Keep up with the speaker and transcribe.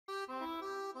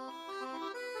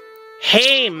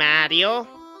Hey, Mario.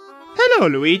 Hello,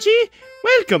 Luigi.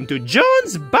 Welcome to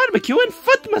John's Barbecue and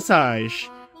Foot Massage.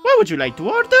 What would you like to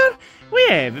order? We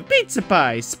have pizza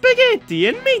pie, spaghetti,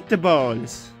 and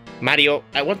meatballs. Mario,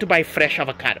 I want to buy fresh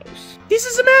avocados. This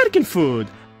is American food.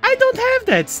 I don't have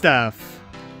that stuff.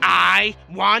 I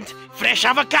want fresh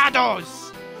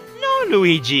avocados. No,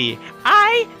 Luigi.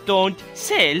 I don't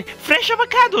sell fresh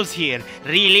avocados here.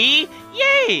 Really?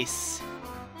 Yes.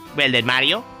 Well then,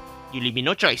 Mario, you leave me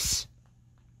no choice.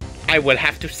 I will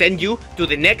have to send you to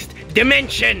the next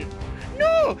dimension.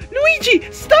 No,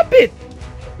 Luigi, stop it.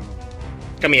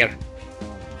 Come here.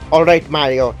 Alright,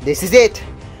 Mario, this is it.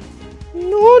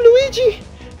 No, Luigi.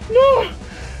 No.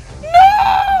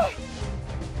 No!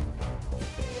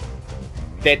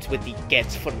 That's what he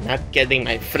gets for not getting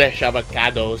my fresh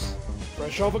avocados.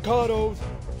 Fresh avocados.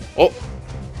 Oh,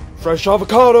 Fresh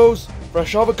avocados.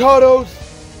 Fresh avocados.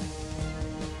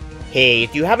 hey,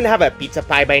 do you happen to have a pizza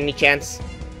pie by any chance?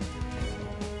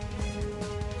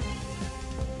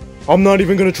 I'm not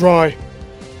even gonna try.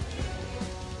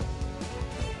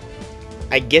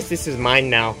 I guess this is mine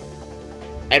now.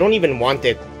 I don't even want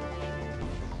it.